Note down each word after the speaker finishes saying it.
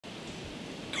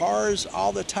Cars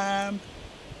all the time,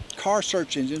 car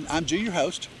search engine. I'm G, your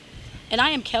host. And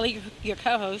I am Kelly, your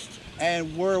co-host.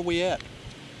 And where are we at?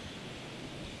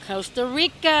 Costa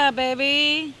Rica,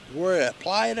 baby. We're at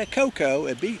Playa de Coco,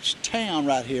 a beach town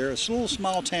right here. It's a little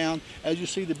small town. As you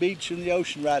see the beach and the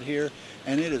ocean right here.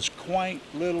 And it is quaint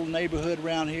little neighborhood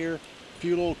around here. A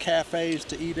few little cafes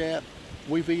to eat at.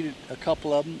 We've eaten a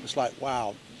couple of them. It's like,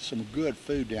 wow, some good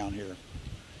food down here.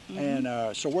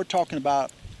 And so we're talking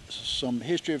about some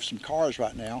history of some cars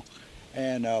right now.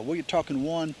 And we're talking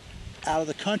one out of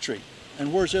the country.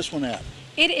 And where's this one at?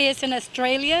 It is in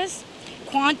Australia's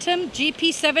Quatom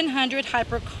GP700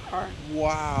 hypercar.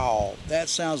 Wow, that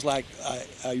sounds like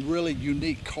a really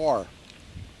unique car.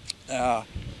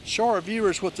 Show our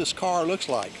viewers what this car looks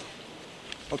like.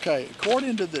 Okay,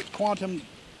 according to the Quatom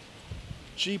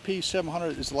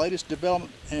GP700 is the latest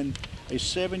development in a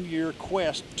 7-year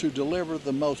quest to deliver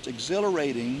the most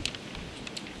exhilarating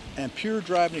and pure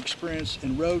driving experience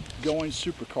in road-going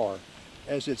supercar,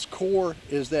 as its core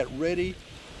is that ready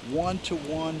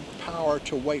 1-to-1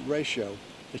 power-to-weight ratio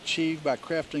achieved by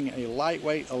crafting a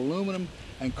lightweight aluminum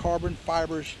and carbon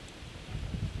fibers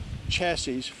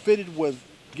chassis fitted with,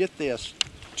 get this,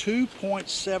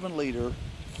 2.7-liter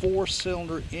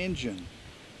 4-cylinder engine.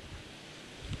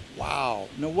 Wow.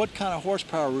 Now what kind of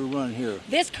horsepower are we running here?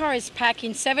 This car is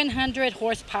packing 700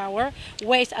 horsepower,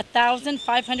 weighs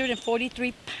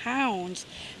 1,543 pounds,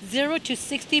 0 to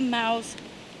 60 miles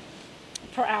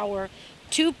per hour,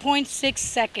 2.6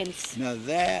 seconds. Now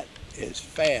that is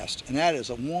fast, and that is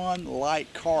a one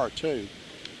light car too,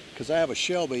 because I have a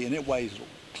Shelby and it weighs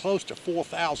close to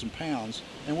 4,000 pounds,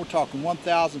 and we're talking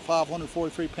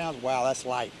 1,543 pounds. Wow, that's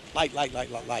light. Light.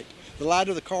 The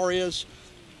lighter the car is,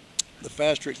 the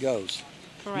faster it goes.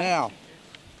 Correct.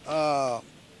 Now,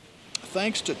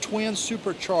 thanks to twin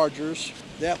superchargers,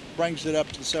 that brings it up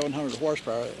to 700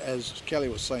 horsepower, as Kelly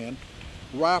was saying.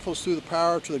 Rifles through the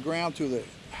power to the ground through the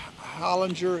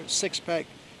Hollinger 6-pack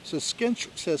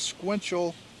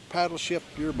sequential paddle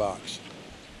shift gearbox.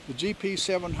 The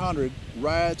GP700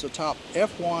 rides atop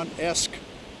F1-esque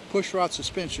pushrod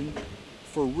suspension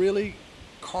for really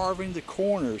carving the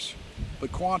corners,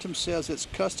 but Quatom says its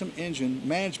custom engine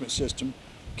management system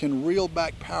can reel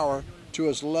back power to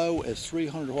as low as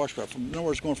 300 horsepower. In other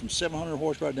words, going from 700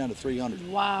 horsepower down to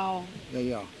 300. Wow.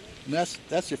 Yeah. And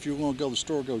that's if you're going to go to the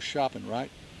store, go shopping, right?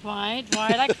 Right.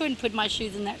 I couldn't put my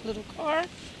shoes in that little car.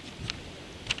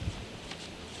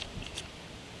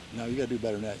 No, you got to do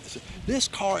better than that. This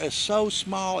car is so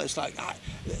small, it's like,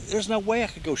 there's no way I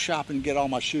could go shopping and get all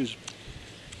my shoes.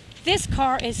 This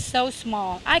car is so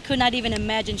small. I could not even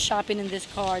imagine shopping in this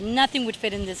car. Nothing would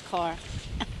fit in this car.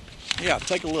 Yeah,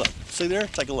 take a look. See there?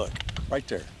 Take a look. Right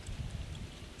there.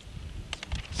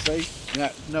 See?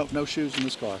 No shoes in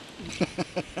this car.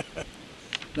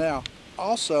 Now,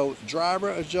 also, driver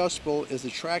adjustable is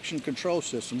the traction control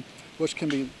system, which can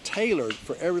be tailored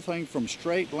for everything from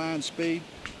straight line speed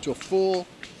to a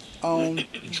full-on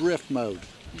drift mode. Wow.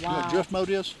 You know what drift mode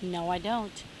is? No, I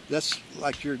don't. That's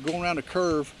like you're going around a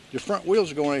curve, your front wheels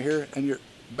are going right here, and your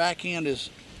back end is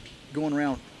going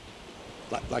around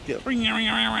like this.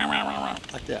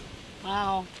 Like that.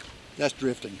 Wow. That's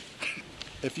drifting.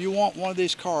 If you want one of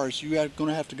these cars, you're going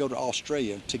to have to go to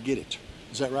Australia to get it.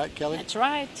 Is that right, Kelly? That's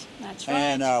right.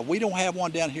 And we don't have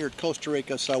one down here at Costa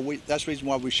Rica, so that's the reason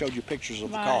why we showed you pictures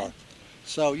of the car.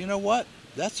 So you know what?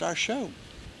 That's our show.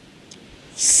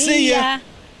 See ya.